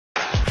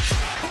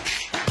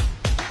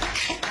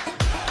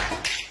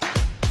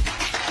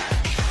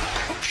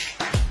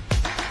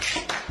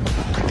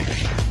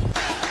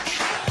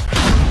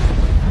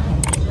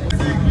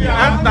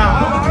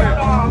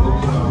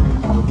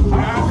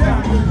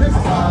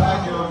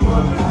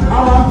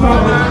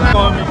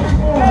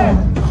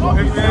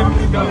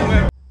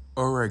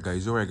Alright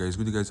guys,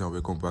 good guys, and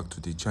welcome back to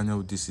the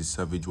channel. This is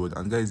Savage World,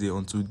 and guys,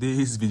 on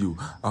today's video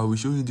I will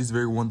show you this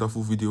very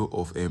wonderful video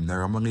of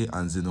Naira Marley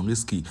and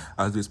Zinoleesky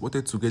as they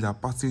spotted together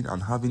partying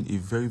and having a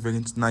very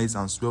nice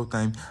and swell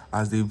time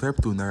as they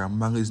vibe to Naira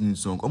Marley's new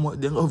song.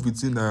 The love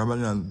between Naira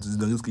Marley and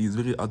Zinoleesky is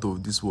very out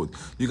of this world.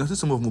 You can see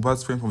some of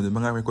Mohbad's friends from the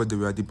manga record. They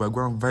were at the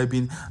background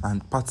vibing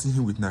and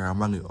partying with Naira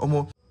Marley.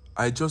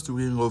 I just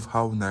really love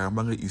how Naira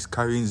Marley is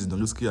carrying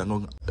Zinoleesky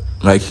along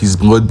like his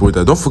blood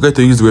brother. Don't forget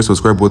to use the red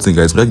subscribe button,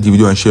 guys. Like the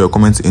video and share your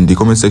comments in the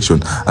comment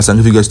section as I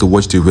leave you guys to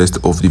watch the rest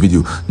of the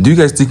video. Do you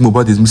guys think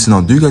Mohbad is missing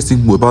out? Do you guys think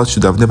Mohbad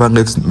should have never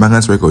left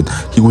Marlians record?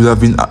 He would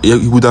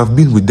have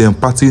been with them,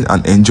 partying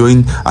and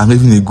enjoying and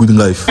living a good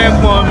life.